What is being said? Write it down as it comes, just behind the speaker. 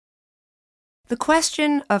The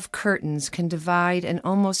question of curtains can divide an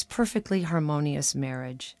almost perfectly harmonious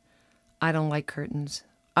marriage. I don't like curtains.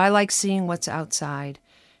 I like seeing what's outside,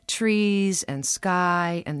 trees and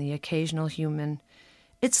sky and the occasional human.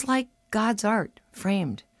 It's like God's art,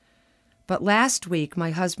 framed. But last week,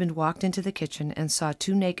 my husband walked into the kitchen and saw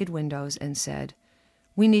 2 naked windows and said,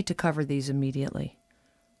 "We need to cover these immediately."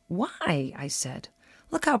 "Why?" I said.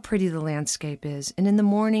 "Look how pretty the landscape is, and in the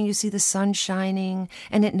morning you see the sun shining,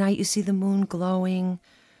 and at night you see the moon glowing."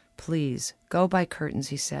 "Please, go buy curtains,"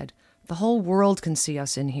 he said. "The whole world can see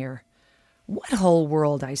us in here." "What whole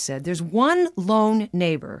world?" I said. "There's one lone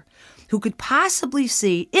neighbor who could possibly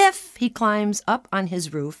see if he climbs up on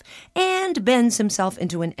his roof and bends himself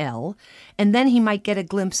into an L, and then he might get a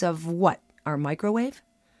glimpse of what, our microwave?"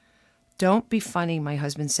 "Don't be funny," my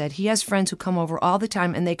husband said. "He has friends who come over all the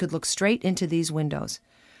time, and they could look straight into these windows."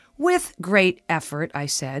 "With great effort," I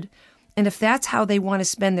said. "And if that's how they want to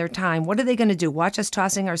spend their time, what are they going to do, watch us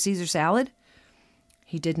tossing our Caesar salad?"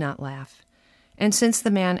 He did not laugh. And since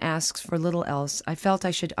the man asks for little else, I felt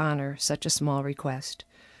I should honor such a small request.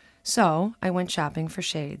 So I went shopping for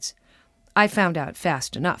shades. I found out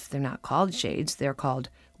fast enough they're not called shades, they're called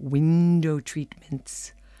window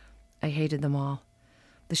treatments. I hated them all.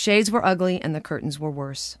 The shades were ugly and the curtains were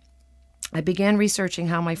worse. I began researching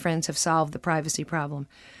how my friends have solved the privacy problem.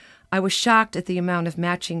 I was shocked at the amount of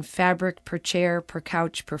matching fabric per chair, per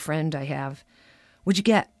couch, per friend I have. "What'd you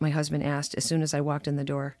get?" my husband asked as soon as I walked in the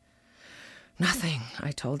door. "Nothing,"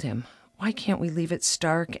 I told him. "Why can't we leave it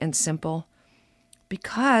stark and simple?"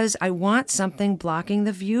 "Because I want something blocking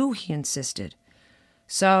the view," he insisted.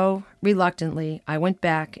 So, reluctantly, I went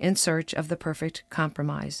back in search of the perfect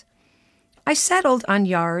compromise. I settled on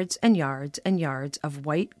yards and yards and yards of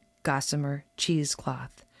white gossamer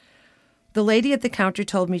cheesecloth. The lady at the counter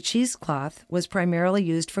told me cheesecloth was primarily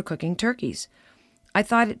used for cooking turkeys. I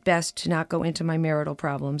thought it best to not go into my marital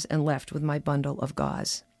problems and left with my bundle of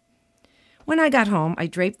gauze. When I got home, I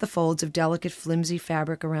draped the folds of delicate, flimsy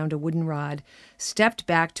fabric around a wooden rod, stepped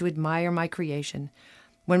back to admire my creation,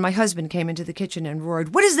 when my husband came into the kitchen and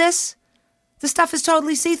roared, "What is this? The stuff is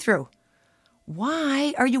totally see-through."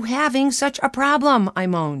 "Why are you having such a problem?" I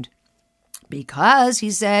moaned. "Because,"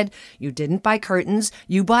 he said, "you didn't buy curtains,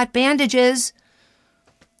 you bought bandages."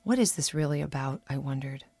 What is this really about, I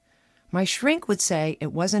wondered. My shrink would say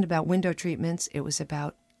it wasn't about window treatments, it was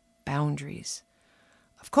about boundaries.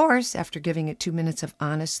 Of course, after giving it 2 minutes of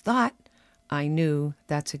honest thought, I knew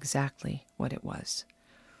that's exactly what it was.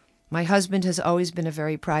 My husband has always been a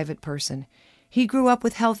very private person. He grew up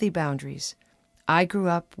with healthy boundaries. I grew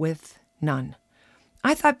up with none.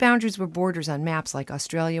 I thought boundaries were borders on maps, like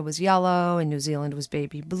Australia was yellow and New Zealand was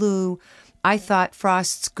baby blue. I thought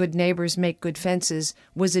Frost's "good neighbors make good fences"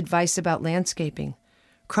 was advice about landscaping.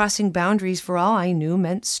 Crossing boundaries, for all I knew,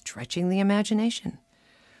 meant stretching the imagination.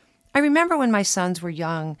 I remember when my sons were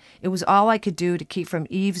young, it was all I could do to keep from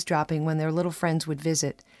eavesdropping when their little friends would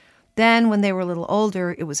visit. Then, when they were a little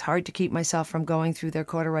older, it was hard to keep myself from going through their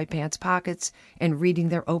corduroy pants pockets and reading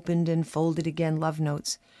their opened and folded again love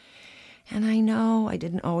notes. And I know I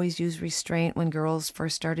didn't always use restraint when girls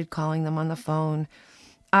first started calling them on the phone.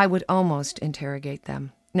 I would almost interrogate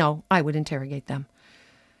them. No, I would interrogate them.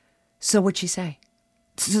 "So what'd she say?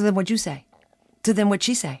 So then what'd you say? So then what'd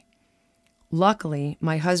she say?" Luckily,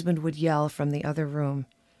 my husband would yell from the other room,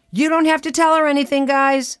 "You don't have to tell her anything,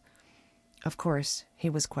 guys." Of course,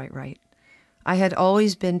 he was quite right. I had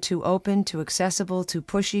always been too open, too accessible, too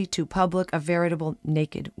pushy, too public, a veritable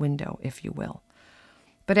naked window, if you will.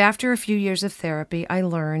 But after a few years of therapy, I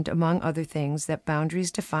learned, among other things, that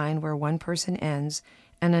boundaries define where one person ends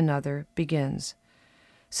and another begins.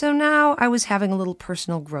 So now I was having a little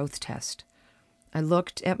personal growth test. I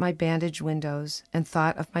looked at my bandaged windows and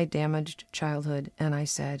thought of my damaged childhood, and I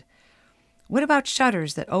said, "What about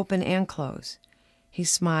shutters that open and close?" He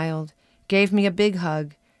smiled, gave me a big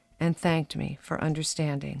hug, and thanked me for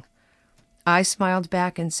understanding. I smiled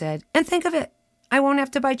back and said, "And think of it, I won't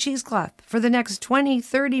have to buy cheesecloth for the next 20,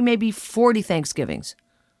 30, maybe 40 Thanksgivings."